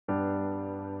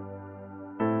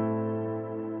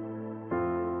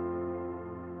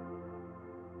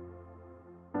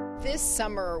This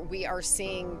summer, we are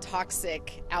seeing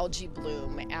toxic algae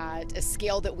bloom at a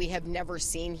scale that we have never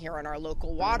seen here in our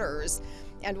local waters.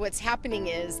 And what's happening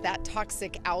is that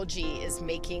toxic algae is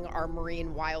making our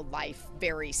marine wildlife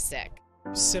very sick.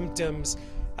 Symptoms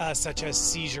such as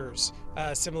seizures,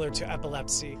 similar to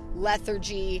epilepsy.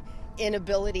 Lethargy,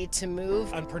 inability to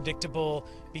move. Unpredictable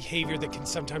behavior that can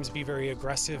sometimes be very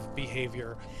aggressive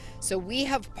behavior. So we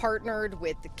have partnered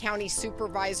with the County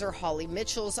Supervisor Holly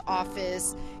Mitchell's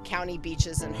office, County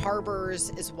Beaches and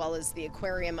Harbors, as well as the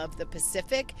Aquarium of the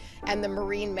Pacific and the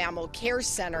Marine Mammal Care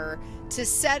Center to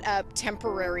set up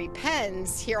temporary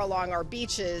pens here along our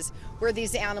beaches where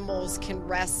these animals can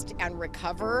rest and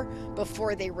recover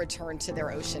before they return to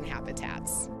their ocean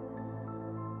habitats.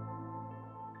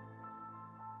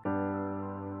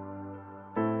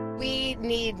 We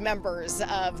need members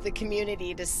of the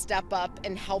community to step up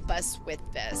and help us with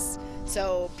this.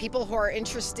 So people who are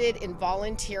interested in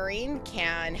volunteering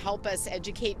can help us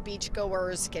educate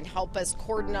beachgoers, can help us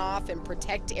cordon off and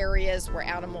protect areas where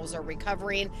animals are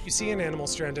recovering. If you see an animal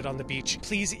stranded on the beach,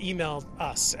 please email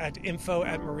us at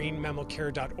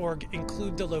info@marinemammalcare.org.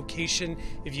 Include the location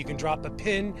if you can drop a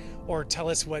pin or tell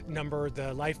us what number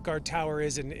the lifeguard tower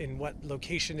is and in what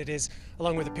location it is,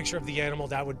 along with a picture of the animal.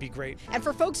 That would be great. And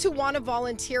for folks who want to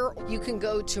volunteer, you can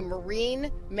go to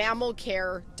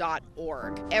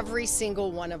marinemammalcare.org. Every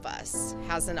single one of us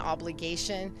has an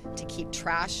obligation to keep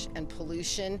trash and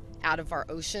pollution out of our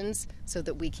oceans so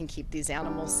that we can keep these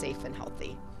animals safe and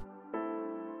healthy.